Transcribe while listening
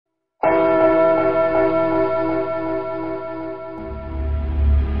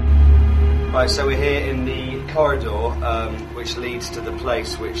Right, so we're here in the corridor, which leads to the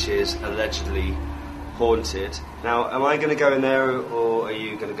place which is allegedly haunted. Now, am I going to go in there, or are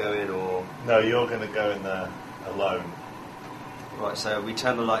you going to go in, or...? No, you're going to go in there alone. Right, so we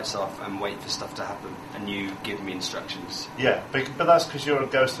turn the lights off and wait for stuff to happen, and you give me instructions. Yeah, but that's because you're a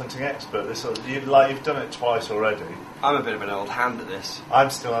ghost hunting expert. You've done it twice already. I'm a bit of an old hand at this.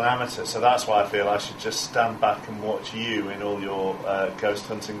 I'm still an amateur, so that's why I feel I should just stand back and watch you in all your ghost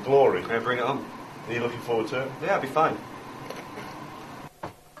hunting glory. Can I bring it on? Are you looking forward to it? Yeah, I'll be fine.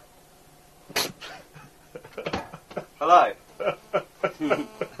 Hello.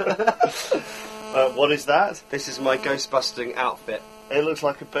 What is that? This is my Ghostbusting outfit. It looks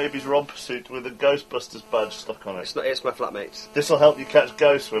like a baby's romper suit with a Ghostbusters badge stuck on it. It's not. It's my flatmate's. This will help you catch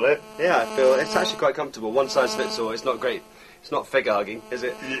ghosts, will it? Yeah, I feel it's actually quite comfortable. One size fits all. It's not great. It's not figure hugging, is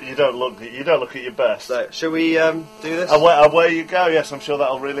it? You don't look at your best. So, shall we do this? Away you go. Yes, I'm sure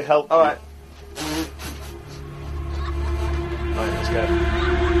that'll really help. All right. All right, let's go.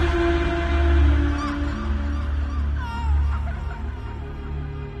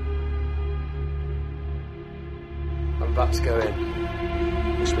 I'm about to go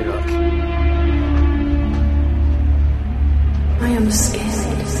in. Wish me luck. I am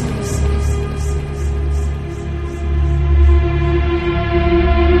scared.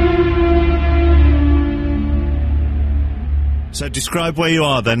 So describe where you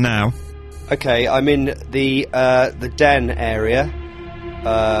are then now. Okay, I'm in the den area,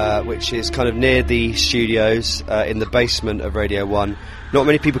 which is kind of near the studios, in the basement of Radio 1. Not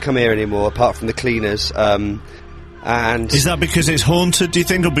many people come here anymore, apart from the cleaners. And is that because it's haunted, do you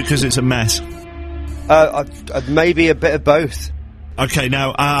think, or because it's a mess? Maybe a bit of both. Okay,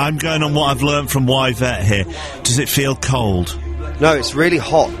 now, I'm going on what I've learned from YVet here. Does it feel cold? No, it's really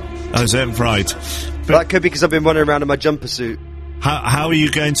hot. Oh, is that right? But that could be because I've been running around in my jumper suit. How are you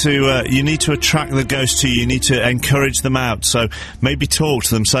going to... you need to attract the ghosts to you. You need to encourage them out. So maybe talk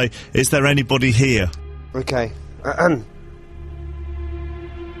to them. Say, is there anybody here? Okay.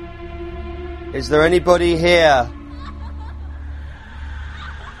 Is there anybody here?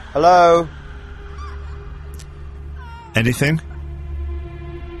 Hello? Anything?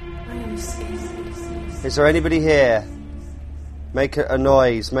 I am scared. Is there anybody here? Make a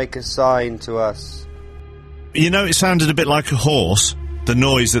noise, make a sign to us. You know, it sounded a bit like a horse, the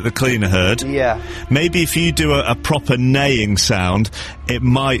noise that the cleaner heard. Yeah. Maybe if you do a proper neighing sound, it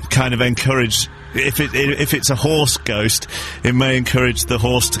might kind of encourage... If it's a horse ghost, it may encourage the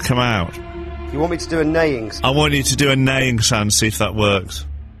horse to come out. You want me to do a neighing sound? I want you to do a neighing sound, see if that works.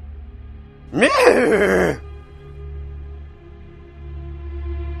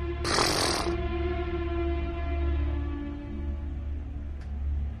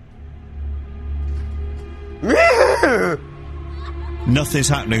 Nothing's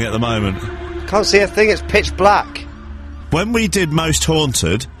happening at the moment. Can't see a thing, it's pitch black. When we did Most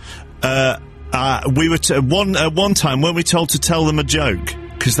Haunted, we were at one time, weren't we told to tell them a joke?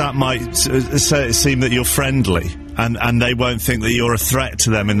 Because that might seem that you're friendly, and they won't think that you're a threat to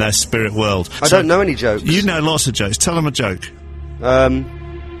them in their spirit world. I don't know any jokes. You know lots of jokes. Tell them a joke.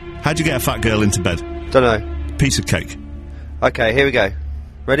 How'd you get a fat girl into bed? Don't know. Piece of cake. Okay, here we go.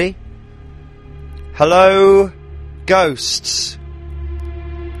 Ready? Hello, ghosts.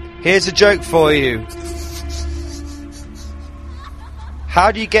 Here's a joke for you.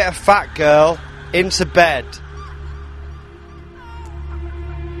 How do you get a fat girl into bed?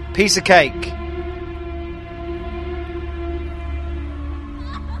 Piece of cake.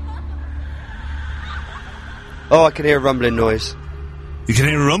 Oh, I can hear a rumbling noise. You can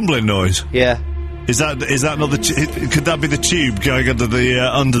hear a rumbling noise? Yeah. Is that not the... could that be the tube going under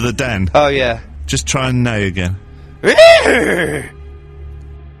the den? Oh, yeah. Just try and neigh again.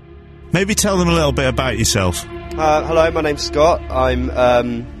 Maybe tell them a little bit about yourself. Hello, my name's Scott. I'm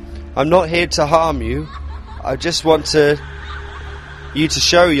not here to harm you. I just want you to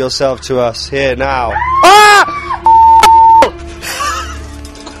show yourself to us here now. Ah!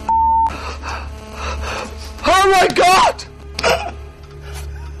 Oh my God!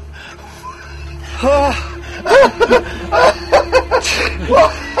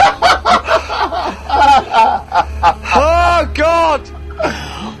 Oh God!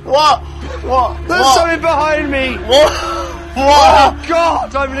 What? There's something behind me! What? Oh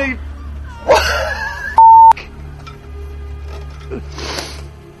God! I'm leaving.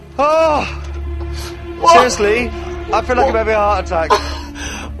 Oh! Seriously? I feel like I'm having a heart attack.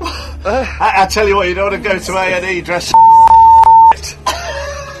 I tell you what, you don't want to go to A&E dressed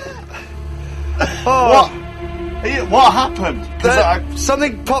Oh. What happened?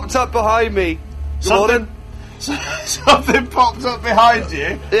 Something popped up behind me. Something popped up behind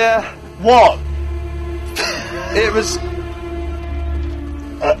you? Yeah. What? It was...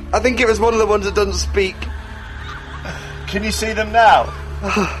 I think it was one of the ones that doesn't speak. Can you see them now?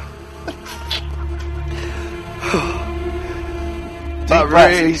 That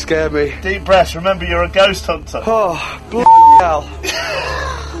really scared me. Deep breaths. Remember, you're a ghost hunter. Oh, bloody hell.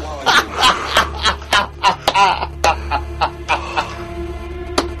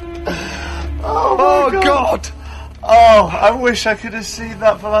 Oh, God. Oh, I wish I could have seen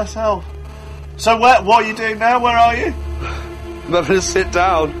that for myself. So, what are you doing now? Where are you? I'm having to sit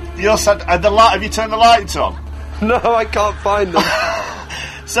down. You're sat. The light. Have you turned the lights on? No, I can't find them.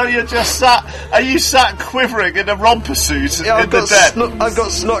 So you're just sat. Are you sat quivering in a romper suit Yeah, in the den? I've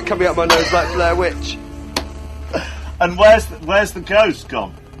got snot coming out my nose like Blair Witch. And where's the ghost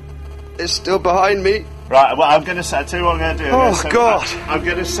gone? It's still behind me. Right. Well, I'm going to say. Tell you what I'm going to do. God! I'm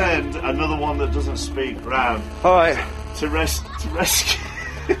going to send another one that doesn't speak round. All right. To rescue.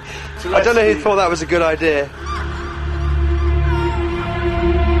 I don't know who thought that was a good idea.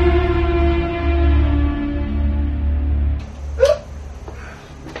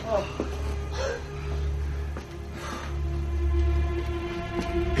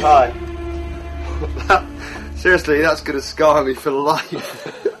 Hi. Seriously, that's going to scar me for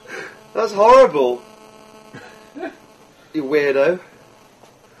life. That's horrible. You weirdo.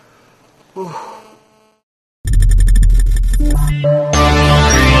 Ooh.